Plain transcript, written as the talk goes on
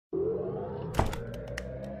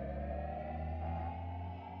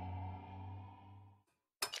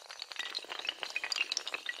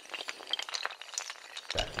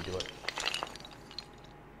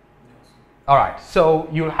All right, so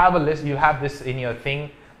you'll have a list, you'll have this in your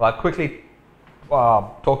thing. Well, I'll quickly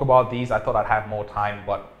talk about these. I thought I'd have more time,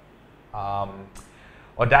 but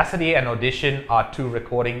Audacity and Audition are two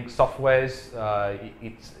recording softwares.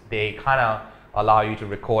 They kind of allow you to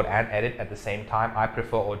record and edit at the same time. I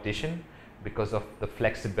prefer Audition because of the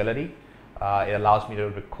flexibility. It allows me to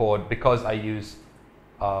record, because I use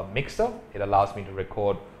a mixer, it allows me to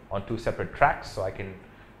record on two separate tracks, so I can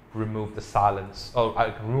remove the silence, or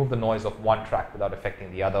I can remove the noise of one track without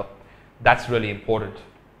affecting the other. That's really important.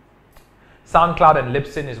 SoundCloud and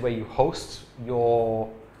Libsyn is where you host your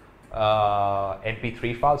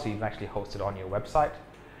MP3 file, so you can actually host it on your website.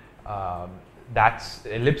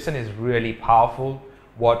 Libsyn is really powerful.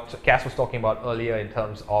 What Cass was talking about earlier in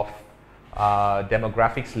terms of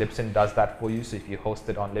demographics, Libsyn does that for you. So if you host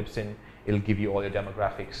it on Libsyn, it'll give you all your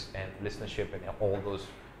demographics and listenership and all those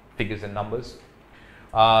figures and numbers.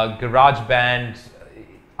 GarageBand,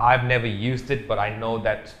 I've never used it, but I know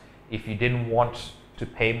that if you didn't want to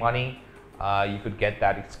pay money, you could get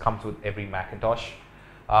that. It comes with every Macintosh.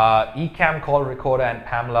 Ecamm Call Recorder and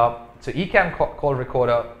Pamela. So Ecamm Call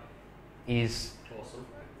Recorder is awesome.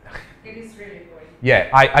 It is really good. Yeah,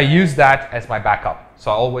 I use that as my backup.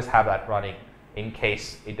 So I always have that running in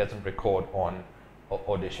case it doesn't record on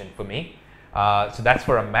Audition for me. So that's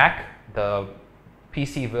for a Mac. The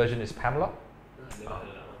PC version is Pamela.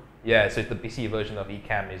 Yeah, so the PC version of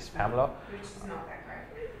Ecamm is Pamela. Which is not that great.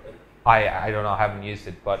 I don't know, I haven't used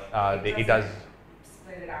it, but it does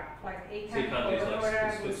split it up. Like So you Ecamm can't use, like,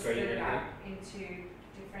 Recorder split will screen split or it anything? up into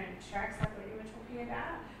different tracks, like what you were talking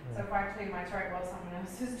about. So if I clear my throat while someone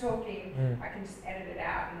else is talking, I can just edit it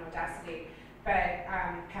out in Audacity. But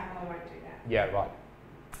Pamela won't do that. Yeah, right.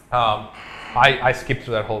 I skipped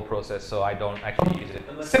through that whole process, so I don't actually use it.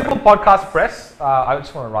 Simple Podcast Press, I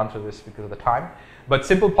just want to run through this because of the time. But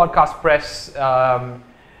Simple Podcast Press,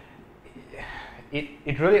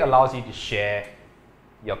 it really allows you to share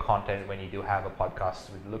your content when you do have a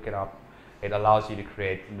podcast. Look it up. It allows you to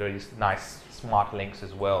create really nice smart links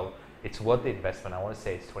as well. It's worth the investment. I want to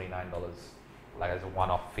say it's $29, like as a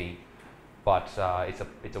one-off fee, but it's a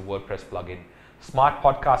WordPress plugin. Smart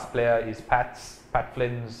Podcast Player is Pat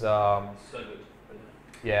Flynn's. So good.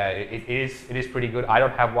 Yeah, it is pretty good. I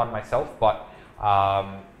don't have one myself, but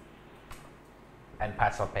and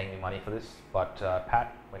Pat's not paying me money for this. But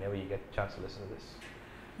Pat, whenever you get a chance to listen to this,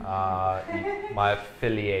 my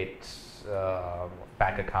affiliate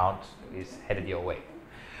bank account is headed your way.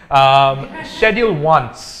 Schedule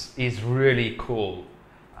Once is really cool.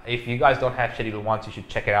 If you guys don't have Schedule Once, you should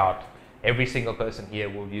check it out. Every single person here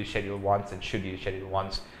will use Schedule Once and should use Schedule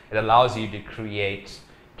Once. It allows you to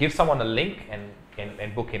give someone a link and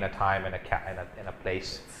book in a time and a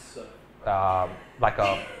place, like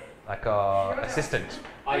a assistant.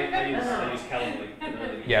 I use Calendly.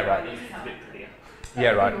 Yeah, right. It's a bit prettier.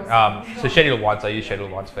 Yeah, right. So Schedule Once, I use Schedule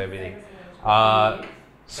Once for everything.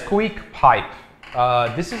 Squeak Pipe.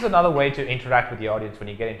 This is another way to interact with the audience. When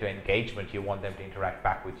you get into engagement, you want them to interact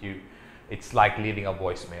back with you. It's like leaving a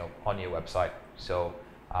voicemail on your website. So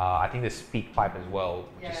I think there's SpeakPipe as well,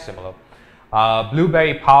 which is similar.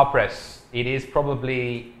 Blueberry PowerPress. It is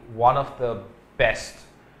probably one of the best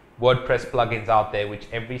WordPress plugins out there, which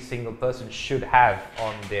every single person should have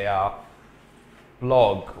on their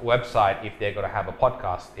blog website if they're going to have a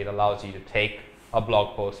podcast. It allows you to take a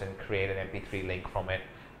blog post and create an MP3 link from it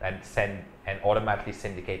and send and automatically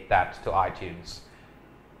syndicate that to iTunes.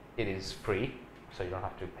 It is free, so you don't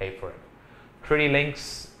have to pay for it. Pretty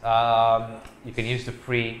Links, you can use the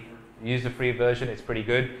free version. It's pretty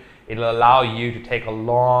good. It'll allow you to take a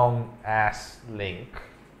long ass link.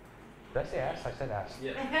 Did I say ass? I said ass.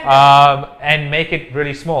 Yeah. And make it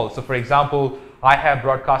really small. So for example, I have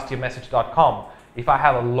broadcastyourmessage.com. If I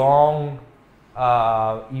have a long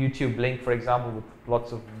YouTube link, for example, with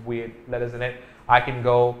lots of weird letters in it, I can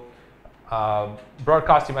go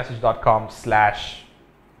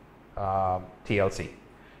broadcastyourmessage.com/TLC,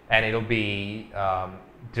 and it'll be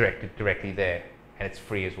directed directly there, and it's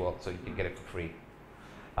free as well, so you can get it for free.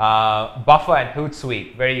 Buffer and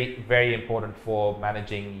Hootsuite, very, very important for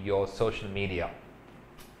managing your social media.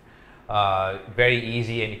 Very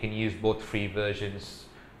easy, and you can use both free versions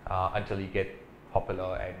until you get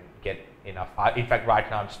popular and get enough. In fact, right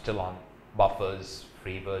now I'm still on Buffer's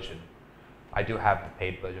free version. I do have the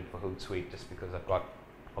paid version for Hootsuite just because I've got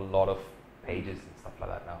a lot of pages and stuff like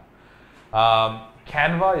that now.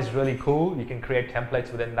 Canva is really cool. You can create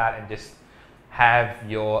templates within that and just have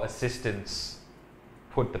your assistants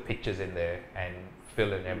put the pictures in there and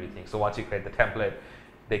fill in everything. So once you create the template,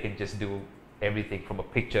 they can just do everything from a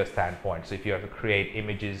picture standpoint. So if you have to create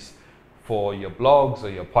images for your blogs or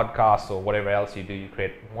your podcasts or whatever else you do, you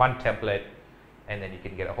create one template, and then you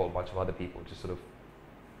can get a whole bunch of other people to sort of,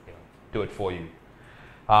 do it for you.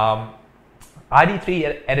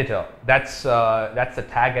 ID3 editor, that's the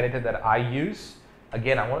tag editor that I use.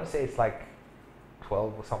 Again, I want to say it's like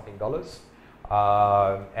 $12 or something,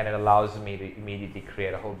 and it allows me to immediately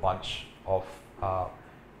create a whole bunch of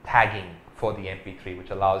tagging for the MP3, which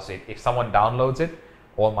allows it, if someone downloads it,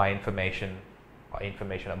 all my information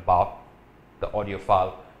about the audio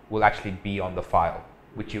file will actually be on the file,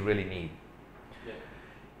 which you really need. Yeah.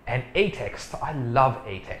 And Atext, I love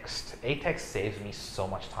Atext. Atext saves me so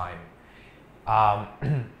much time.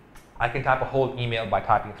 I can type a whole email by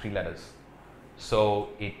typing 3 letters. So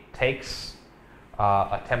it takes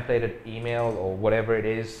a templated email or whatever it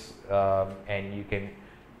is, and you can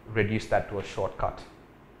reduce that to a shortcut.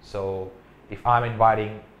 So if I'm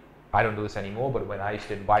inviting, I don't do this anymore, but when I used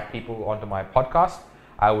to invite people onto my podcast,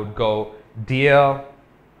 I would go, Dear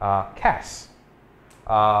Cass,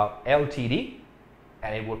 LTD,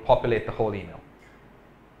 and it would populate the whole email.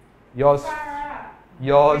 Yours. Oh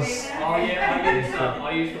yeah,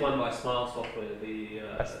 I use the one by Smile Software.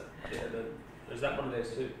 Is that one of those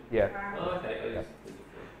too? Yeah. Oh, okay. Yeah.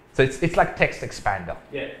 So it's like text expander.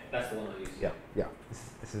 Yeah, that's the one I use. Yeah.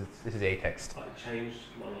 This is Atext. It changed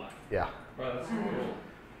my life. Yeah. Right, that's cool.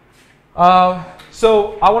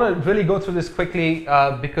 So I want to really go through this quickly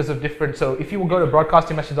because of different. So if you will go to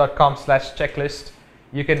broadcastingmessage.com/checklist,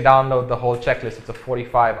 you can download the whole checklist. It's a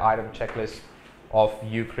 45-item checklist of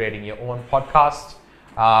you creating your own podcast.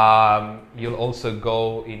 You'll also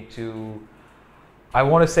go into, I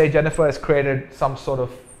want to say Jennifer has created some sort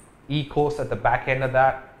of e-course at the back end of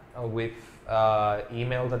that with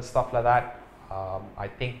emails and stuff like that. I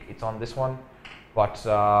think it's on this one, but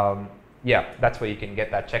yeah, that's where you can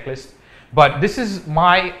get that checklist. But this is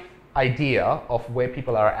my idea of where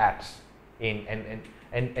people are at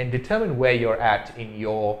and determine where you're at in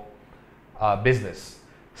your business.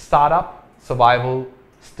 Startup, survival,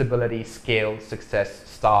 stability, scale, success,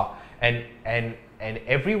 star, and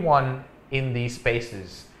everyone in these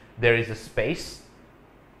spaces, there is a space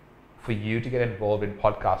for you to get involved in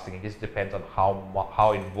podcasting. It just depends on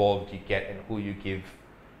how involved you get and who you give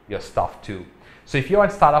your stuff to. So if you're in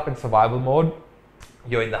startup and survival mode,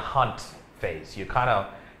 you're in the hunt phase. You're kind of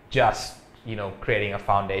just creating a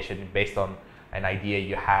foundation based on an idea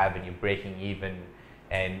you have, and you're breaking even,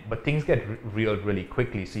 but things get real really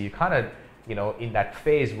quickly. So you kind of in that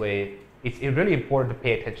phase where it's really important to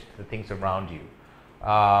pay attention to the things around you.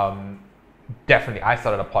 Definitely, I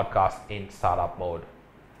started a podcast in startup mode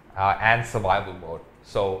and survival mode,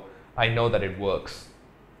 so I know that it works.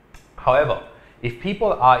 However, if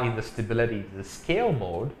people are in the stability, the scale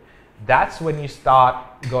mode, that's when you start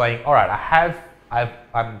going, all right,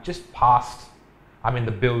 I'm just past, I'm in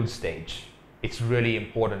the build stage. It's really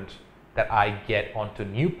important that I get onto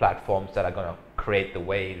new platforms that are going to create the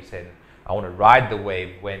waves, and I want to ride the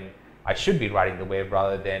wave when I should be riding the wave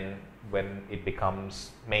rather than when it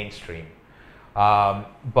becomes mainstream.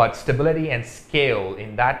 But stability and scale,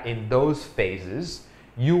 in those phases,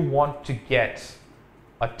 you want to get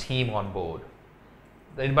a team on board.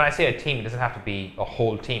 When I say a team, it doesn't have to be a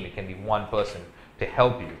whole team. It can be one person to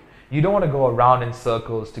help you. You don't want to go around in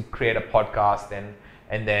circles to create a podcast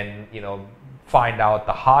and then find out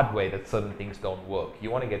the hard way that certain things don't work.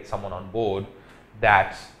 You want to get someone on board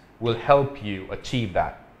that will help you achieve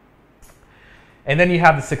that. And then you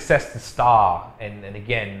have the success to star, and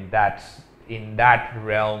again, that in that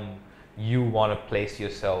realm, you want to place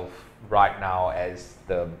yourself right now as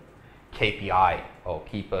the KPI or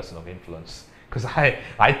key person of influence, because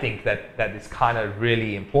I think that is kind of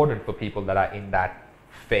really important for people that are in that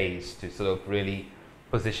phase to sort of really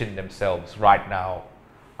position themselves right now.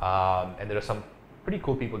 And there are some pretty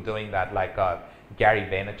cool people doing that, like Gary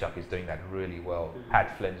Vaynerchuk is doing that really well.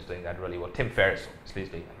 Pat Flynn's doing that really well. Tim Ferriss is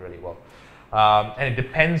doing that really well. And it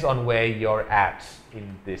depends on where you're at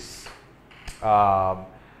in this.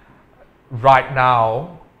 Right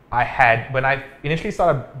now, when I initially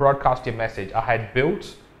started Broadcast Your Message, I had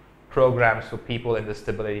built programs for people in the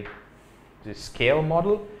stability to scale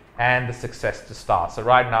model and the success to star. So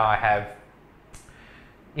right now I have,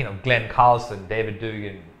 Glenn Carlson, David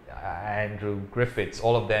Dugan, Andrew Griffiths,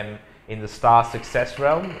 all of them in the star success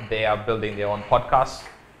realm. They are building their own podcasts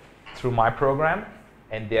through my program,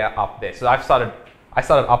 and they're up there. So I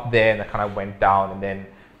started up there, and I kind of went down, and then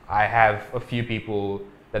I have a few people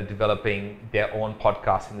that are developing their own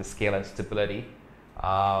podcasts in the scale and stability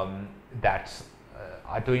that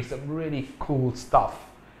are doing some really cool stuff.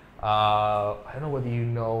 I don't know whether you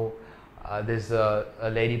know, there's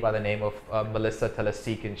a lady by the name of Melissa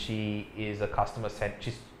Telesik, and she is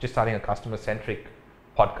she's just starting a customer-centric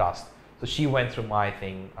podcast. So she went through my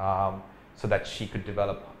thing. so that she could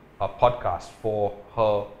develop a podcast for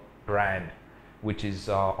her brand, which is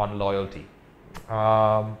on loyalty.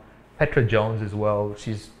 Petra Jones as well,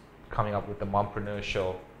 she's coming up with the Mompreneur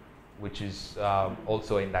Show, which is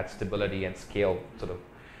also in that stability and scale sort of.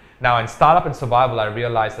 Now in startup and survival, I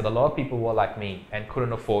realized that a lot of people were like me and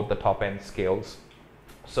couldn't afford the top end scales.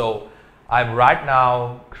 So I'm right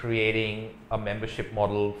now creating a membership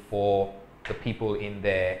model for the people in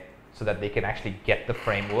there so that they can actually get the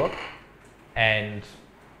framework and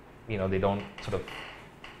they don't sort of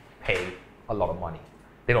pay a lot of money.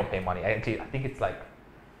 They don't pay money. I think it's like,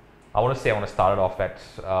 I want to start it off at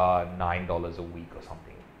 $9 a week or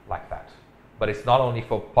something like that. But it's not only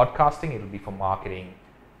for podcasting, it'll be for marketing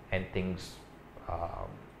and things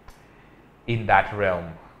in that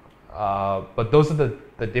realm. But those are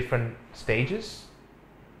the different stages.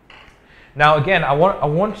 Now again, I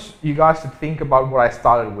want you guys to think about what I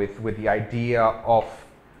started with the idea of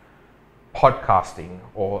podcasting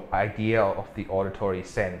or idea of the auditory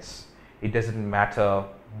sense. It doesn't matter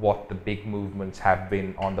what the big movements have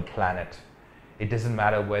been on the planet. It doesn't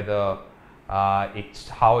matter whether it's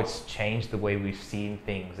how it's changed the way we've seen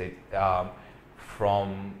things.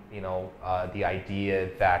 From the idea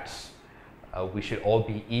that we should all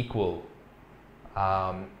be equal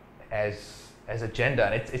as a gender,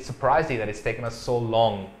 and it's surprising that it's taken us so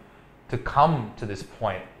long to come to this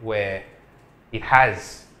point where it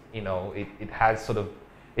has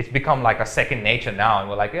it's become like a second nature now, and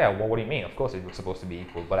we're like, yeah, well, what do you mean? Of course it was supposed to be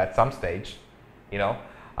equal, but at some stage,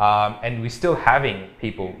 and we're still having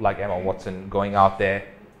people like Emma Watson going out there,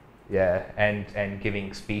 and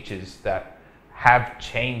giving speeches that have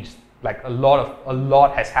changed. Like a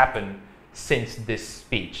lot has happened since this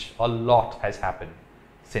speech. A lot has happened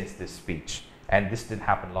since this speech, and this didn't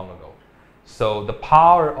happen long ago. So the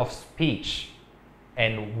power of speech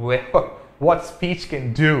and what speech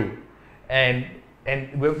can do, and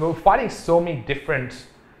we're fighting so many different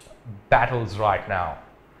battles right now,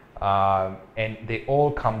 and they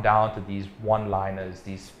all come down to these one-liners,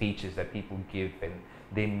 these speeches that people give, and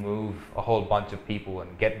they move a whole bunch of people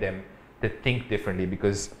and get them to think differently,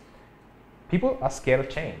 because people are scared of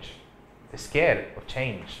change. They're scared of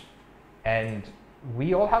change, and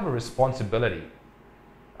we all have a responsibility,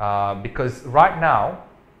 because right now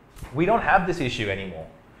we don't have this issue anymore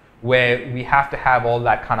where we have to have all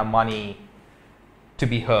that kind of money to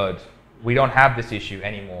be heard. We don't have this issue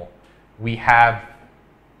anymore. We have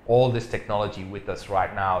all this technology with us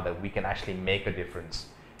right now that we can actually make a difference,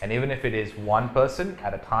 and even if it is one person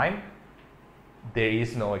at a time, there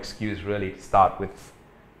is no excuse really to start with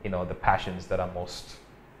the passions that are most,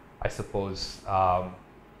 I suppose,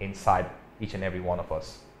 inside each and every one of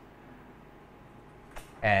us.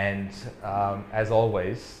 And as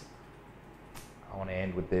always, I want to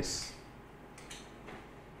end with this.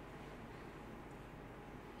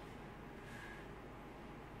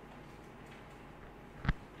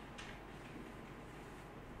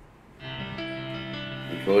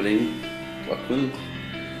 Recording. Lachlan.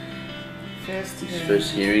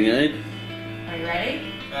 First hearing aid. Are you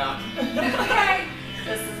ready? Yeah. Okay.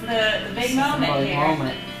 This is the big moment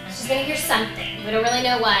here. She's gonna hear something. We don't really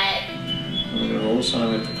know what. All of a sudden I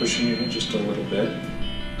went to pushing it just a little bit.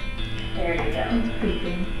 There you go. It's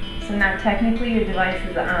creeping. So now technically your device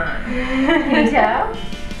is on. Can you tell?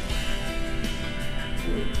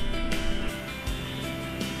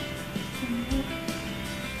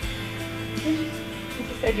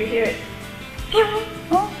 You said you hear it.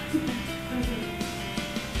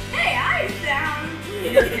 Hey, eyes down.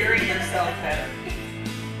 You're hearing yourself better.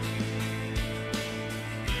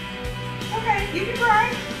 Okay, you can cry.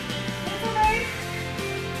 It's okay.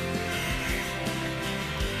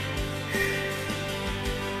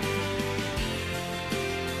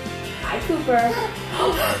 Hi, Cooper.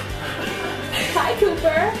 Hi,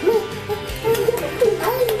 Cooper. Hi,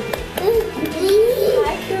 Cooper.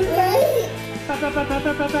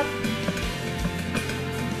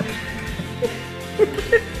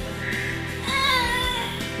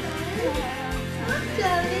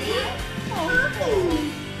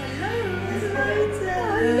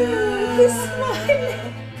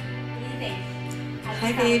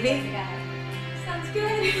 Hi, baby. Sounds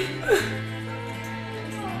good.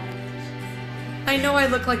 I know I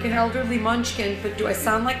look like an elderly munchkin, but do I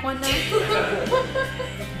sound like one now? Is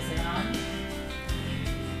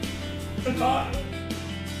it on?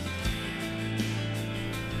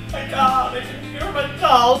 My God, I can hear my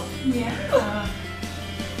pulse. Yeah.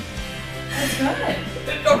 That's good.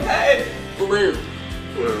 It's okay. Blue,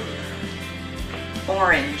 Blue.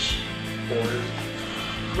 orange, Orange.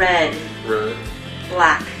 red, Red.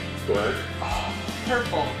 black, Black.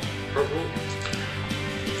 purple, Purple.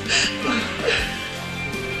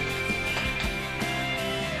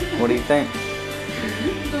 What do you think?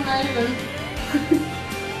 Not even.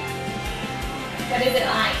 What is it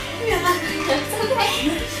like? It's okay.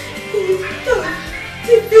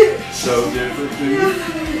 So different, dude.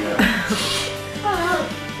 Yeah.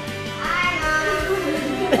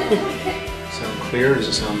 Sound clear or does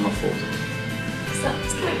it sound muffled?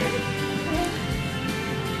 Sounds clear.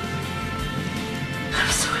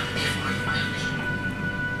 I'm so happy for you, finally.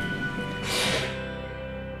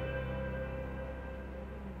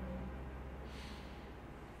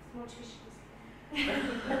 More tissues.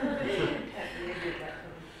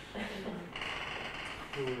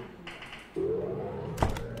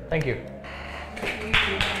 Thank you.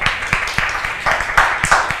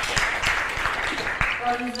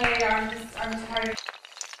 Honestly, I'm tired.